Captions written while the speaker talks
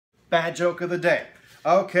Bad joke of the day.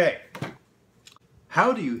 Okay.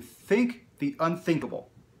 How do you think the unthinkable?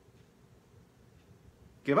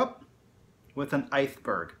 Give up with an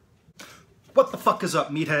iceberg. What the fuck is up,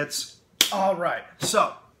 meatheads? Alright,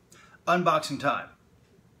 so, unboxing time.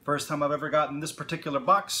 First time I've ever gotten this particular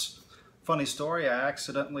box. Funny story, I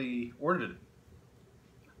accidentally ordered it.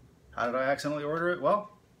 How did I accidentally order it?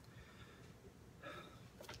 Well,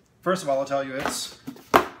 first of all, I'll tell you it's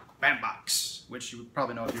Bambox, which you would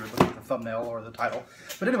probably know if you were looking at the thumbnail or the title.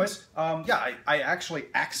 But anyways, yeah, I actually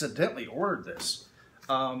accidentally ordered this.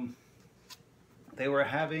 They were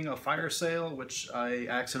having a fire sale, which I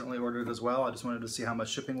accidentally ordered as well. I just wanted to see how much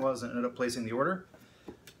shipping was and ended up placing the order.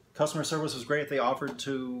 Customer service was great. They offered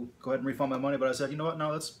to go ahead and refund my money, but I said, you know what,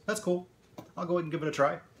 no, that's cool. I'll go ahead and give it a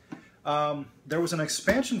try. There was an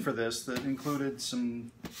expansion for this that included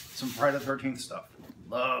some Friday the 13th stuff.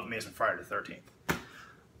 Love me some Friday the 13th.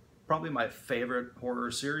 Probably my favorite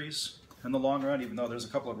horror series in the long run, even though there's a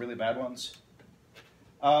couple of really bad ones.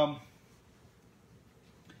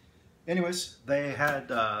 Anyways, they had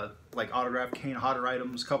like autographed Kane Hodder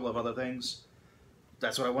items, a couple of other things.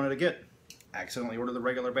 That's what I wanted to get. Accidentally ordered the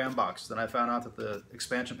regular Bambox. Then I found out that the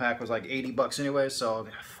expansion pack was like 80 bucks anyway, so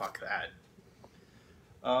fuck that.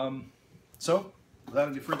 So, without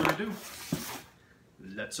any further ado,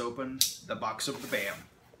 let's open the box of the Bam.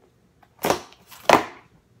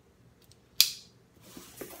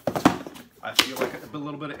 I feel like a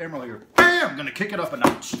little bit of emerald here. Bam! I'm gonna kick it up a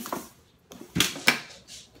notch.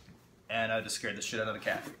 And I just scared the shit out of the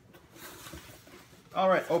cat.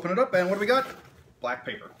 Alright, open it up, and what do we got? Black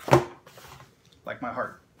paper. Like my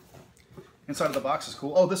heart. Inside of the box is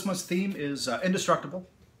cool. Oh, this month's theme is Indestructible.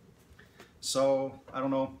 So, I don't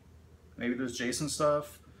know. Maybe there's Jason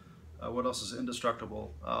stuff. What else is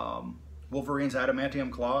indestructible? Wolverine's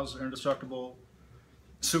adamantium claws are indestructible.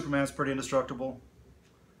 Superman's pretty indestructible.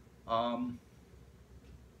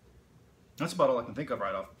 That's about all I can think of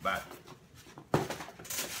right off the bat.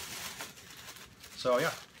 So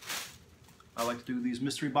yeah, I like to do these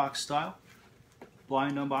mystery box style.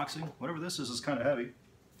 Blind unboxing. Whatever this is kind of heavy.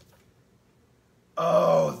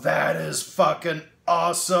 Oh, that is fucking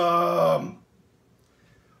awesome!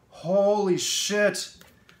 Holy shit!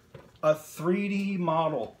 A 3D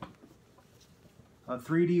model. A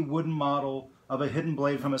 3D wooden model of a hidden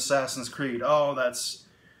blade from Assassin's Creed. Oh, that's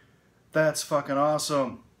fucking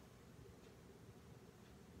awesome.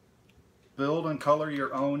 Build and color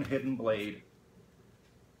your own hidden blade.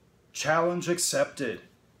 Challenge accepted.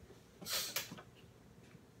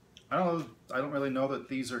 I don't really know that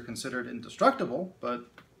these are considered indestructible, but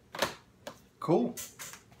cool.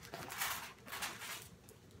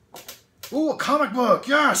 Ooh, a comic book,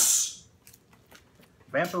 yes!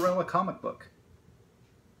 Vampirella comic book.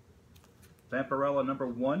 Vampirella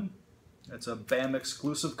 #1. It's a BAM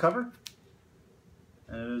exclusive cover.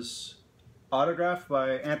 And it is autographed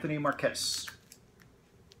by Anthony Marquez.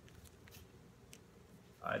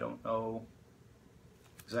 I don't know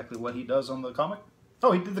exactly what he does on the comic.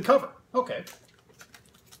 Oh, he did the cover. Okay.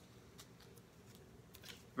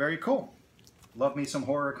 Very cool. Love me some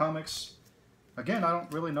horror comics. Again, I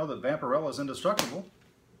don't really know that Vampirella is indestructible.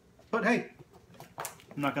 But hey,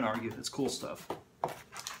 I'm not going to argue. It's cool stuff.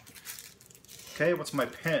 Okay, what's my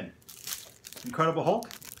pen? Incredible Hulk?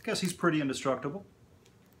 I guess he's pretty indestructible.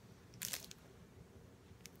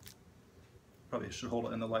 Probably should hold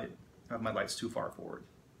it in the light. I have my lights too far forward.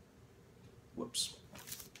 Whoops.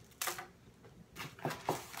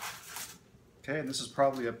 Okay, and this is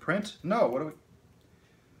probably a print. No, what do we...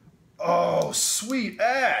 Oh, sweet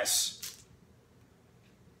ass!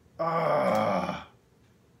 Ah!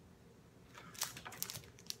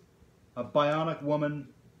 A Bionic Woman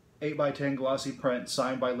 8x10 glossy print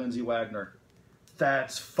signed by Lindsay Wagner.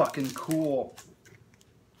 That's fucking cool.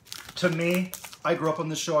 To me, I grew up on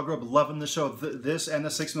this show. I grew up loving the show. This and the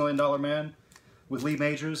 $6 Million Man with Lee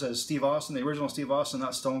Majors as Steve Austin, the original Steve Austin,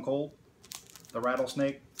 not Stone Cold, the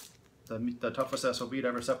rattlesnake, the toughest SOB to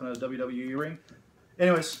ever step in a WWE ring.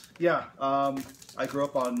 Anyways, yeah, I grew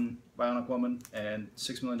up on Bionic Woman and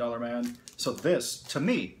 $6 Million Man. So this, to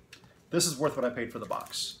me, this is worth what I paid for the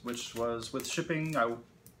box, which was with shipping, I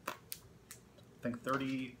think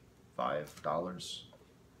 $35.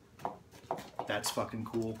 That's fucking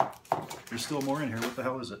cool. There's still more in here. What the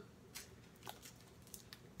hell is it?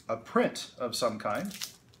 A print of some kind.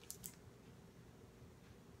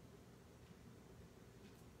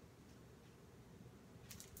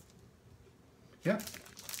 Yeah.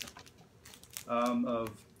 Of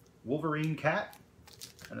Wolverine Cat.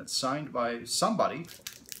 And it's signed by somebody.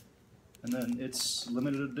 And then it's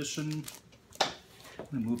limited edition.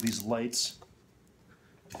 Let me move these lights.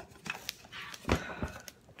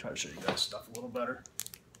 Try to show you guys stuff a little better.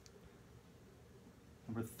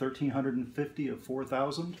 Number 1350 of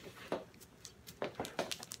 4,000.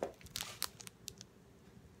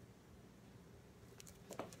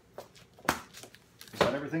 Is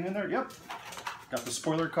that everything in there? Yep. Got the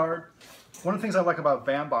spoiler card. One of the things I like about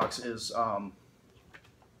Bandbox is not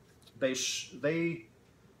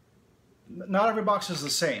every box is the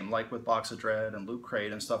same, like with Box of Dread and Loot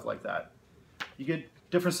Crate and stuff like that. You get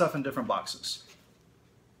different stuff in different boxes.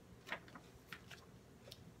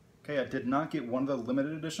 Okay, I did not get one of the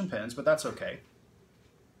limited edition pins, but that's okay.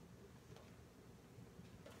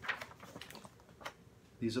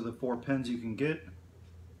 These are the 4 pins you can get.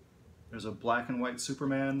 There's a black and white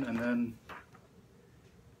Superman, and then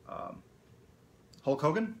Hulk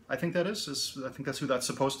Hogan, I think that is. I think that's who that's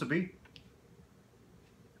supposed to be.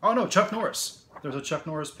 Oh no, Chuck Norris. There's a Chuck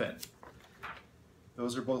Norris pin.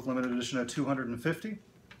 Those are both limited edition at 250.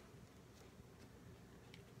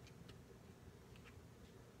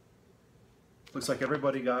 Looks like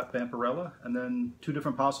everybody got Vampirella, and then 2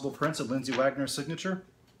 different possible prints of Lindsay Wagner's signature.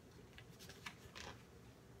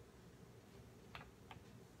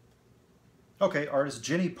 Okay, artist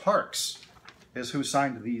Jenny Parks is who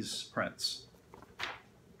signed these prints.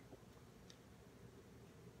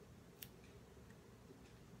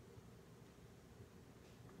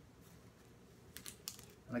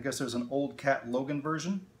 And I guess there's an old Cat Logan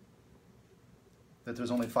version that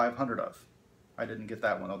there's only 500 of. I didn't get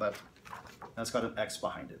that one, though. That's got an X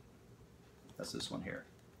behind it. That's this one here.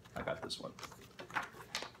 I got this one.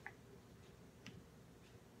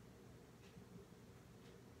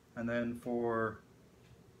 And then for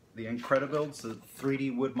the Incredibles, the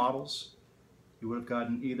 3D wood models, you would have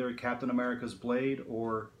gotten either Captain America's blade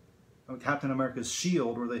or Captain America's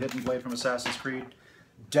shield, or the hidden blade from Assassin's Creed.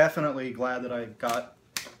 Definitely glad that I got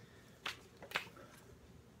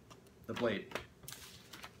the blade.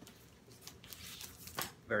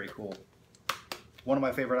 Very cool. One of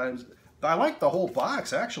my favorite items. I like the whole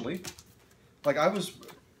box, actually. Like, I was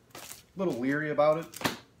a little leery about it.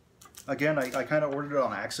 Again, I kind of ordered it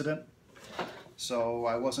on accident, so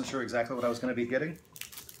I wasn't sure exactly what I was going to be getting.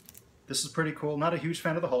 This is pretty cool. Not a huge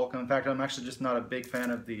fan of the Hulk. In fact, I'm actually just not a big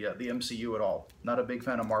fan of the MCU at all. Not a big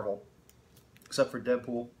fan of Marvel, except for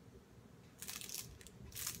Deadpool.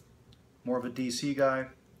 More of a DC guy.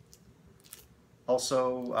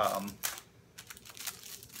 Also,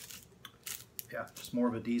 yeah, just more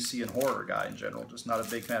of a DC and horror guy in general. Just not a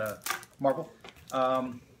big fan of Marvel.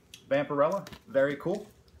 Vampirella, very cool.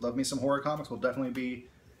 Love me some horror comics. Will definitely be.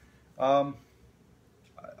 I'll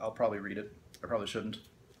probably read it. I probably shouldn't,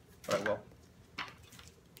 but I will.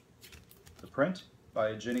 The print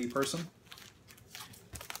by Jenny Person.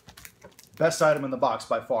 Best item in the box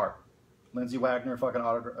by far. Lindsay Wagner fucking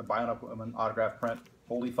Bionic Woman autograph print.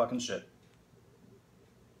 Holy fucking shit.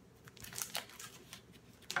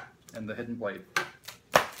 And the hidden blade.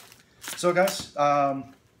 So guys,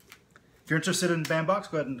 if you're interested in Bandbox,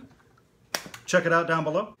 go ahead and check it out down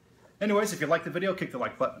below. Anyways, if you liked the video, kick the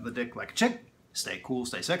like button, the dick like a chick. Stay cool,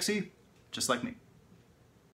 stay sexy, just like me.